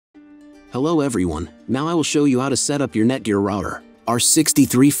Hello everyone, now I will show you how to set up your Netgear router,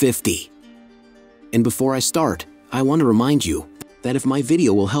 R6350. And before I start, I want to remind you that if my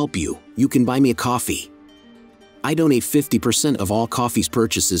video will help you, you can buy me a coffee. I donate 50% of all coffee's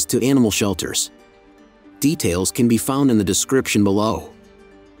purchases to animal shelters. Details can be found in the description below.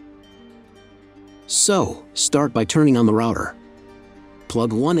 So, start by turning on the router.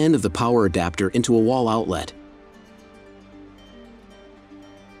 Plug one end of the power adapter into a wall outlet.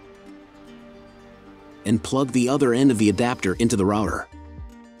 And plug the other end of the adapter into the router.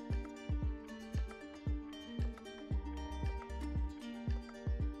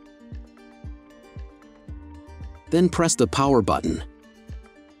 Then press the power button.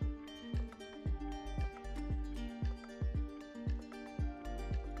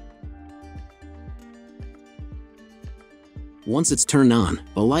 Once it's turned on,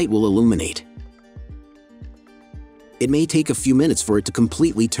 a light will illuminate. It may take a few minutes for it to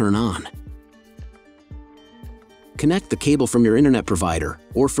completely turn on. Connect the cable from your internet provider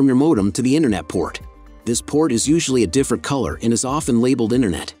or from your modem to the internet port. This port is usually a different color and is often labeled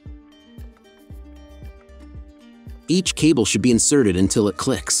internet. Each cable should be inserted until it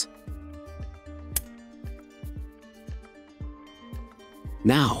clicks.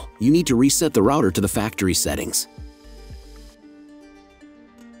 Now, you need to reset the router to the factory settings.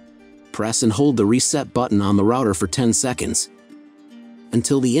 Press and hold the reset button on the router for 10 seconds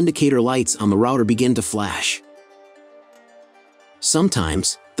until the indicator lights on the router begin to flash.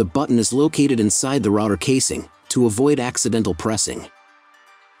 Sometimes, the button is located inside the router casing to avoid accidental pressing.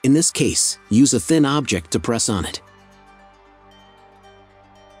 In this case, use a thin object to press on it.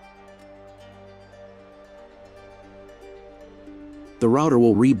 The router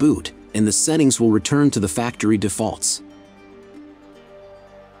will reboot, and the settings will return to the factory defaults.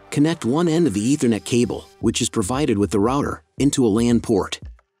 Connect one end of the Ethernet cable, which is provided with the router, into a LAN port.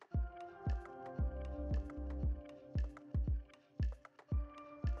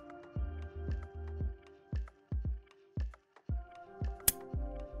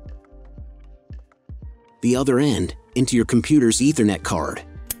 The other end into your computer's Ethernet card.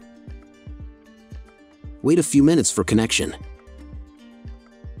 Wait a few minutes for connection.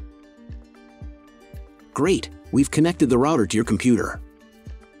 Great, we've connected the router to your computer.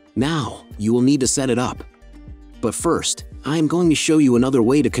 Now, you will need to set it up. But first, I am going to show you another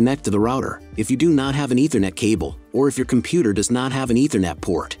way to connect to the router if you do not have an Ethernet cable or if your computer does not have an Ethernet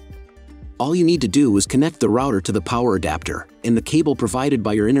port. All you need to do is connect the router to the power adapter and the cable provided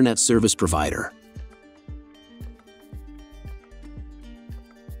by your internet service provider.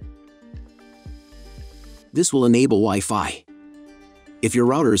 This will enable Wi-Fi. If your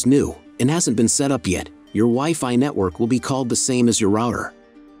router is new and hasn't been set up yet, your Wi-Fi network will be called the same as your router.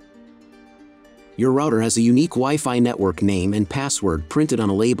 Your router has a unique Wi-Fi network name and password printed on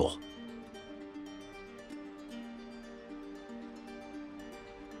a label.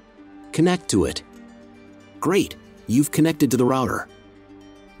 Connect to it. Great, you've connected to the router.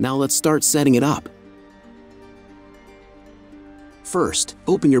 Now let's start setting it up. First,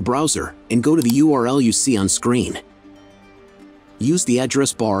 open your browser and go to the URL you see on screen. Use the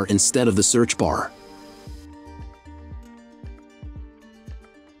address bar instead of the search bar.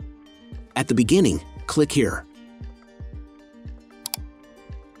 At the beginning, click here.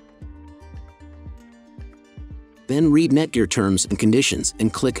 Then read Netgear terms and conditions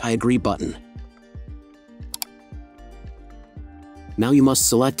and click I agree button. Now you must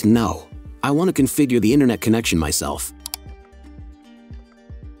select No. I want to configure the internet connection myself.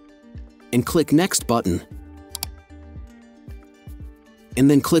 And click Next button.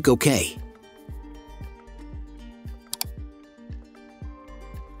 And then click OK.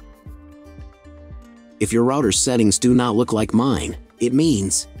 If your router settings do not look like mine, it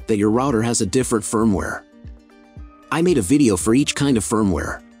means that your router has a different firmware. I made a video for each kind of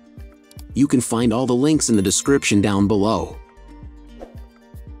firmware. You can find all the links in the description down below.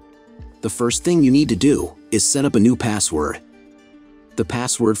 The first thing you need to do is set up a new password. The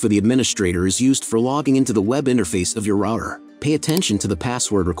password for the administrator is used for logging into the web interface of your router. Pay attention to the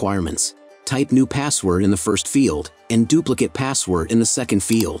password requirements. Type new password in the first field and duplicate password in the second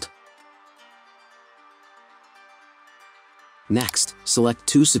field. Next, select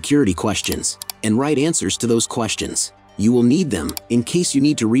 2 security questions and write answers to those questions. You will need them in case you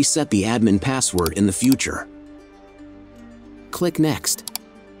need to reset the admin password in the future. Click Next.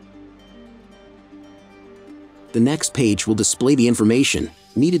 The next page will display the information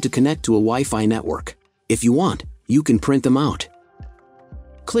needed to connect to a Wi-Fi network. If you want, you can print them out.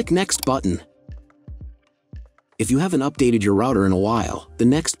 Click Next button. If you haven't updated your router in a while, the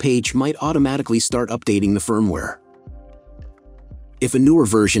next page might automatically start updating the firmware. If a newer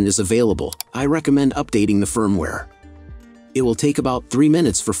version is available, I recommend updating the firmware. It will take about 3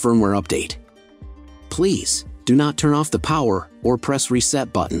 minutes for firmware update. Please, do not turn off the power or press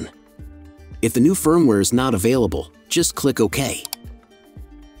reset button. If the new firmware is not available, just click OK.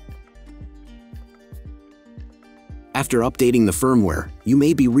 After updating the firmware, you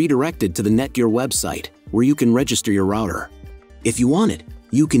may be redirected to the Netgear website, where you can register your router. If you want it,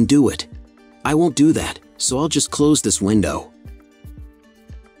 you can do it. I won't do that, so I'll just close this window.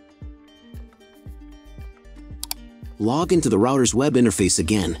 Log into the router's web interface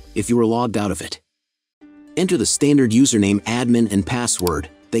again if you were logged out of it. Enter the standard username, admin, and password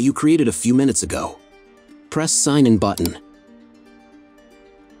that you created a few minutes ago. Press Sign In button.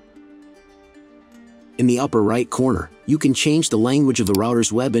 In the upper right corner, you can change the language of the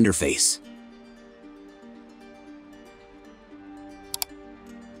router's web interface.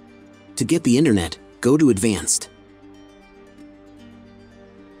 To get the internet, go to Advanced.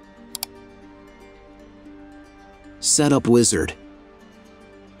 Setup Wizard.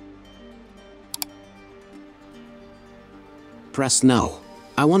 Press No.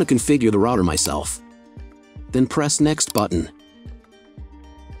 I want to configure the router myself. Then press Next button.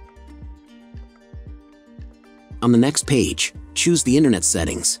 On the next page, choose the internet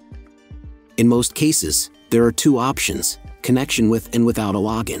settings. In most cases, there are two options, connection with and without a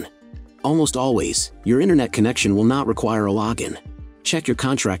login. Almost always, your internet connection will not require a login. Check your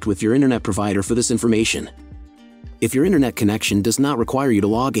contract with your internet provider for this information. If your internet connection does not require you to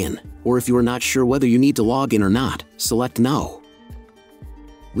log in, or if you are not sure whether you need to log in or not, select No.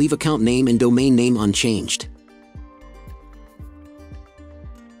 Leave account name and domain name unchanged.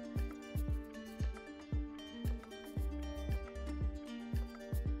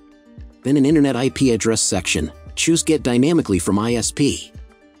 Then in Internet IP address section, choose Get Dynamically from ISP.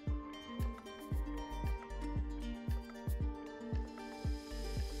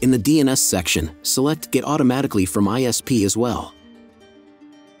 In the DNS section, select Get Automatically from ISP as well.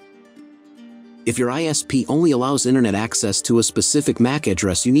 If your ISP only allows internet access to a specific MAC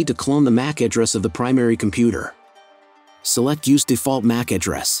address, you need to clone the MAC address of the primary computer. Select Use Default MAC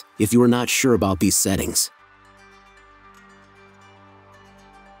Address if you are not sure about these settings.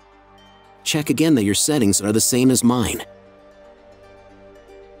 Check again that your settings are the same as mine.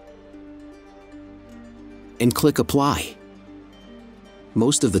 And click Apply.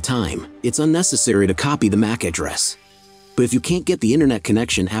 Most of the time, it's unnecessary to copy the MAC address. But if you can't get the internet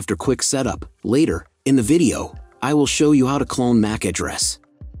connection after quick setup, later, in the video, I will show you how to clone MAC address.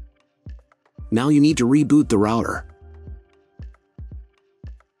 Now you need to reboot the router.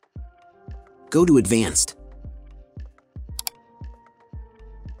 Go to Advanced.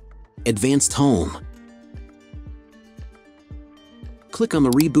 Advanced Home. Click on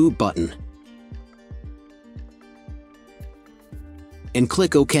the Reboot button. And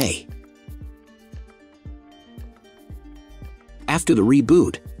click OK. After the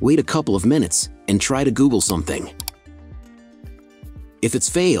reboot, wait a couple of minutes and try to Google something. If it's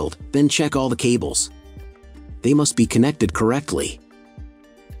failed, then check all the cables. They must be connected correctly.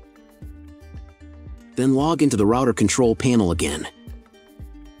 Then log into the router control panel again.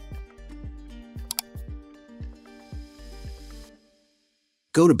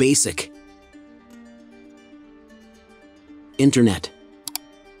 Go to Basic, Internet,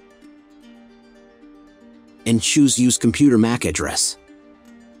 and choose Use Computer MAC Address.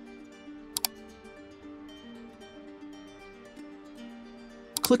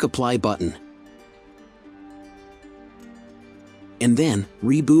 Click Apply button. And then,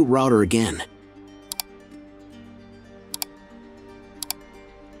 reboot router again.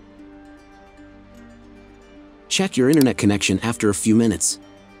 Check your internet connection after a few minutes.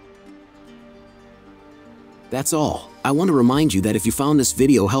 That's all. I want to remind you that if you found this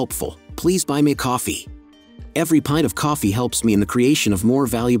video helpful, please buy me a coffee. Every pint of coffee helps me in the creation of more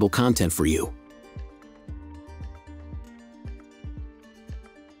valuable content for you.